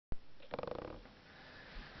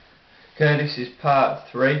Okay, this is part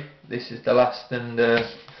 3. This is the last and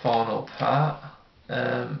final part.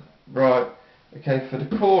 Right, okay, for the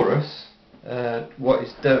chorus, what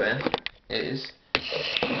it's doing is,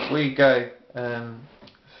 if we go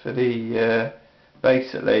for the,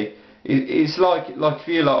 basically, it's like if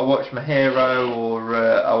you like to watch My Hero or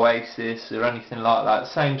Oasis or anything like that,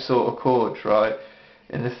 same sort of chords, right?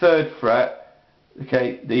 In the 3rd fret,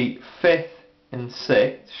 okay, the 5th and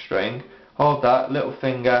 6th string, hold that little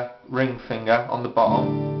finger, ring finger on the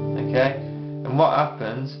bottom, okay? And what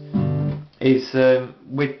happens is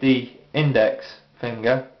with the index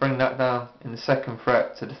finger, bring that down in the 2nd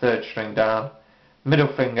fret to the 3rd string down, middle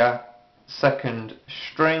finger, 2nd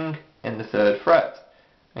string in the 3rd fret,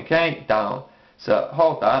 okay, down. So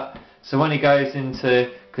hold that. So when he goes into,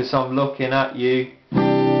 because I'm looking at you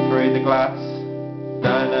through the glass,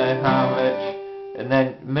 don't know how much, and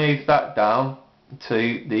then move that down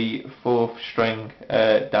to the 4th string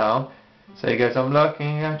down. So he goes, I'm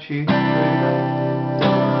looking at you through the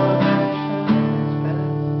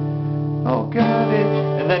oh God,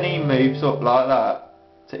 and then he moves up like that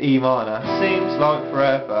to E minor. Seems like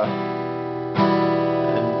forever.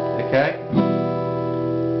 And, okay,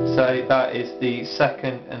 so that is the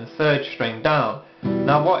 2nd and 3rd string down.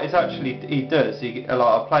 Now what is actually he does,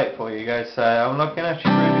 I'll play it for you. He goes, I'm looking at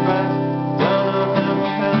you through the glass.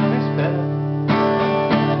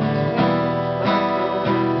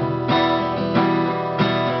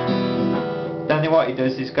 Then what he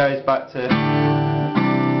does is goes back to like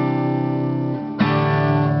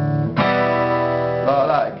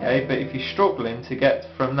that, okay? But if you're struggling to get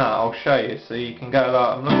from that, I'll show you. So you can go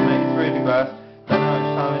like, I'm looking at you through the glass, don't know how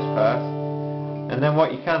much time has passed. And then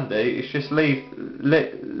what you can do is just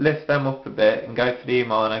lift them up a bit and go for the E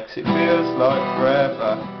minor, because it feels like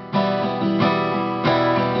forever.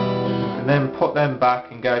 And then put them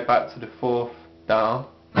back and go back to the 4th down.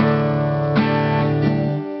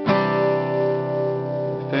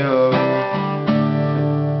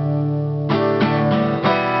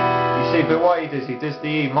 You see, but what he does the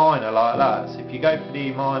E minor like that. So if you go for the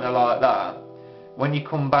E minor like that, when you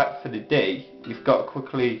come back for the D, you've got to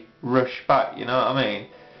quickly rush back, you know what I mean?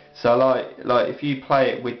 So like if you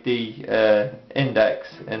play it with the index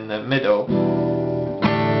in the middle,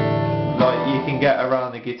 like you can get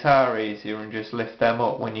around the guitar easier and just lift them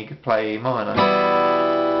up when you could play E minor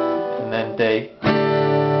and then D.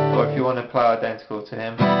 Or if you want to play identical to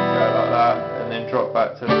him, go like that and then drop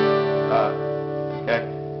back to that. Okay.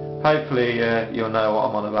 Hopefully you'll know what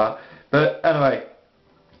I'm on about. But anyway,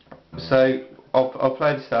 so I'll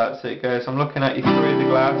play this out. So it goes, I'm looking at you through the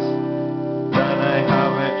glass, don't know how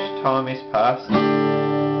much time has passed, it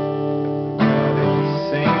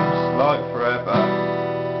seems like forever.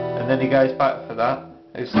 And then he goes back for that.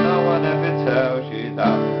 It's no one ever tells you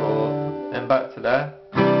that before. Then back to there.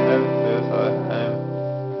 Never feels like home.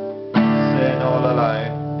 Sitting all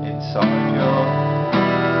alone inside your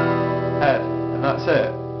head. And that's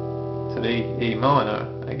it. To the E minor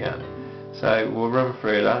again. So we'll run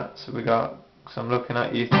through that. So we got, so I'm looking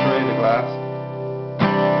at you through the glass,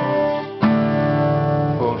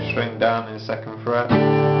 4th string down in the 2nd fret,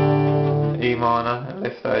 E minor, and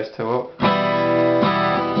lift those two up.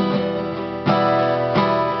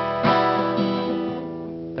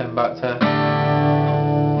 Then back to the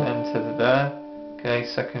there. Okay,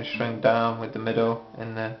 2nd string down with the middle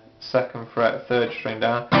in the 2nd fret, 3rd string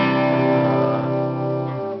down.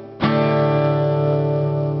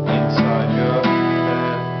 Inside your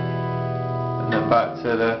head. And then back to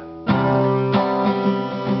the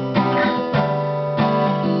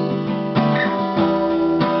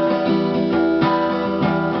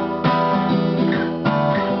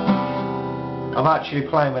I'm actually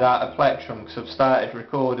playing without a plectrum because I've started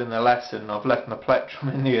recording the lesson. I've left my plectrum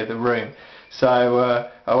in the other room, so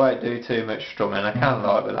I won't do too much strumming. I can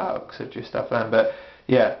like without because I just have them, but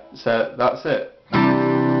yeah, so that's it.